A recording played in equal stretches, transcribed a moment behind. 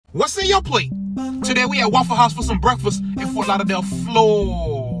What's in your plate? Today we at Waffle House for some breakfast in Fort Lauderdale,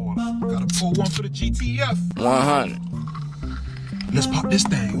 Florida. Gotta pull one for the GTF. 100. Let's pop this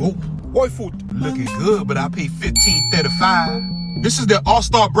thing. Oh, boy, food looking good, but I paid $15.35. This is their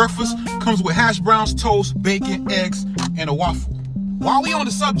all-star breakfast. Comes with hash browns, toast, bacon, eggs, and a waffle. While we on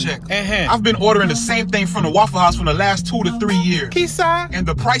the subject, I've been ordering the same thing from the Waffle House for the last 2 to 3 years. Qui ça? And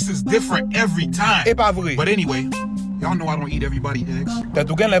the price is different every time. C'est pas vrai. But anyway, y'all know I don't eat everybody's eggs. T'as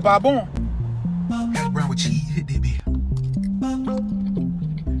tout gain, pas bon. Hash brown with cheese, hit that bit.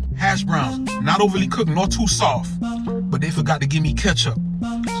 Hash browns, not overly cooked nor too soft, but they forgot to give me ketchup.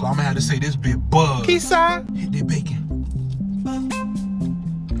 So I'm gonna have to say this bit buzz. Qui ça? Hit that bacon.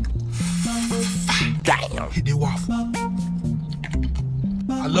 Damn. Hit that waffle.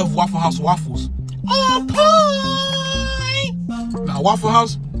 I love Waffle House waffles. On point! Now Waffle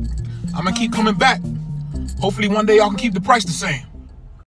House, I'm gonna keep coming back. Hopefully one day y'all can keep the price the same.